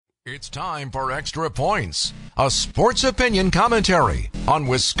It's time for Extra Points, a sports opinion commentary on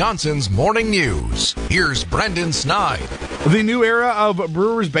Wisconsin's morning news. Here's Brendan Snide. The new era of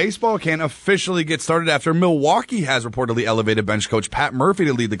Brewers baseball can officially get started after Milwaukee has reportedly elevated bench coach Pat Murphy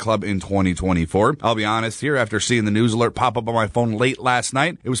to lead the club in 2024. I'll be honest here, after seeing the news alert pop up on my phone late last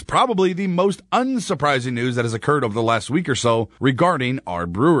night, it was probably the most unsurprising news that has occurred over the last week or so regarding our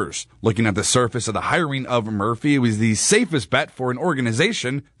Brewers. Looking at the surface of the hiring of Murphy, it was the safest bet for an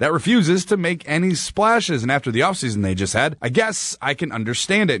organization that refuses to make any splashes. And after the offseason they just had, I guess I can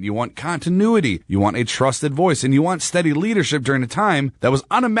understand it. You want continuity, you want a trusted voice, and you want steady leadership during a time that was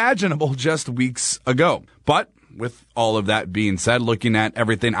unimaginable just weeks ago. But with all of that being said, looking at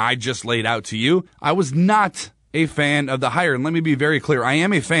everything I just laid out to you, I was not a fan of the hire. And let me be very clear, I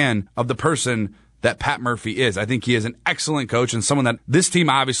am a fan of the person that Pat Murphy is. I think he is an excellent coach and someone that this team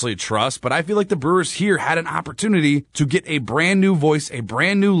obviously trusts, but I feel like the Brewers here had an opportunity to get a brand new voice, a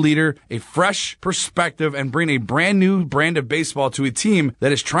brand new leader, a fresh perspective, and bring a brand new brand of baseball to a team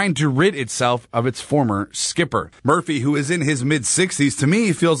that is trying to rid itself of its former skipper. Murphy, who is in his mid-60s, to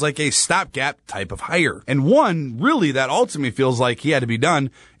me feels like a stopgap type of hire, and one really that ultimately feels like he had to be done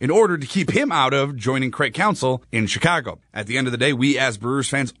in order to keep him out of joining Craig Counsell in Chicago. At the end of the day, we as Brewers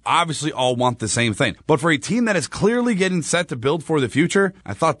fans obviously all want the same thing. But for a team that is clearly getting set to build for the future,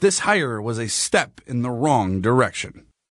 I thought this hire was a step in the wrong direction.